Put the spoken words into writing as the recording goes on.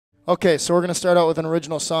Okay, so we're going to start out with an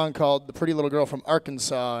original song called The Pretty Little Girl from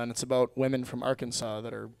Arkansas, and it's about women from Arkansas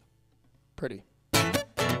that are pretty. So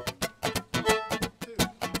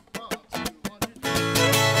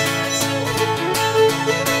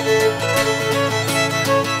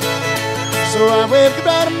I waved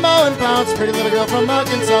goodbye to Mo and Pounce, pretty little girl from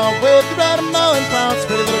Arkansas. Waved goodbye to Mo and Pounce,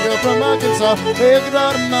 pretty little girl from Arkansas. Waved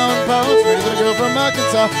goodbye to Mo and Pounce, pretty little girl from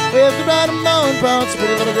Arkansas. Waved goodbye to Mo and Pounce,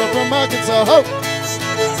 pretty little girl from Arkansas. Ho!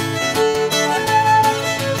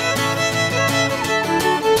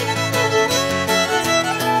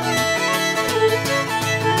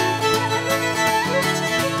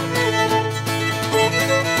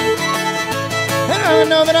 I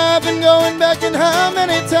know that I've been going back and how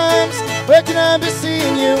many times? Where can I be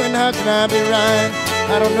seeing you and how can I be right?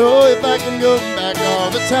 I don't know if I can go back all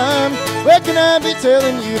the time. Where can I be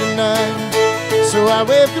telling you tonight? So I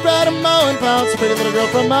waved goodbye to Mo and Pounce, pretty little girl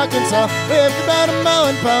from Arkansas. Waved goodbye to Mo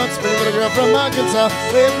and Pounce, pretty little girl from Arkansas.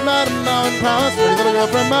 Waved goodbye to Mo and Pounce, pretty little girl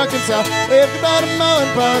from Arkansas. Waved goodbye to Mo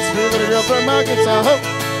and Pounce, pretty little girl from Arkansas. Ho!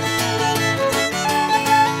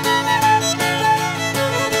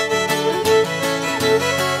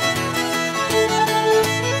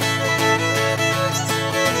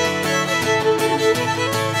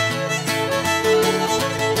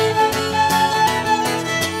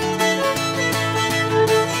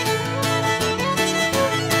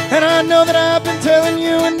 And I know that I've been telling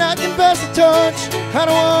you and I can pass the torch. I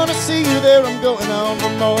don't want to see you there, I'm going on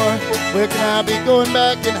for more. Where can I be going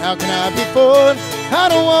back and how can I be forward?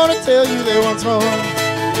 I don't want to tell you there once more.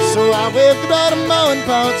 So I waved goodbye to Mo and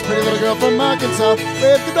Pounce, pretty little girl from Arkansas.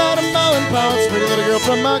 Waved goodbye to Mo and Pounce, pretty little girl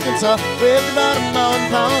from Arkansas. Waved goodbye to Mo and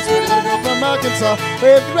Pounce, pretty little girl from Arkansas.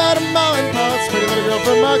 Waved goodbye to Mo and Pounce, pretty little girl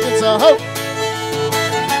from Arkansas. Ho!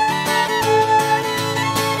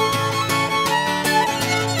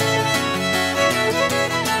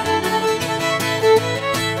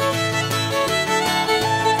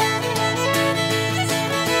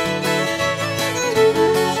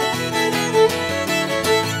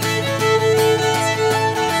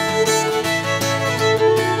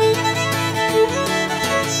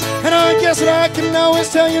 I guess that I can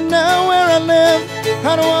always tell you now where I live.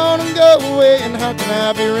 I don't want to go away and how can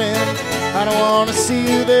I be rid? I don't want to see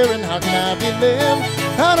you there and how can I be live?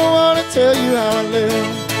 I don't want to tell you how I live.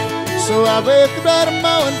 So I waved goodbye to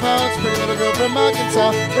Mo and Pounce, pretty little girl from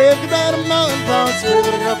Arkansas. Waved goodbye to Mo and Pounce, pretty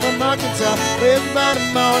little girl from Arkansas. Waved goodbye to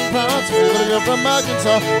Mo and Pounce, pretty little girl from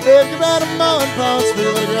Arkansas. Waved goodbye to Mo and Pounce,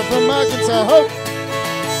 pretty little girl from Arkansas. Ho!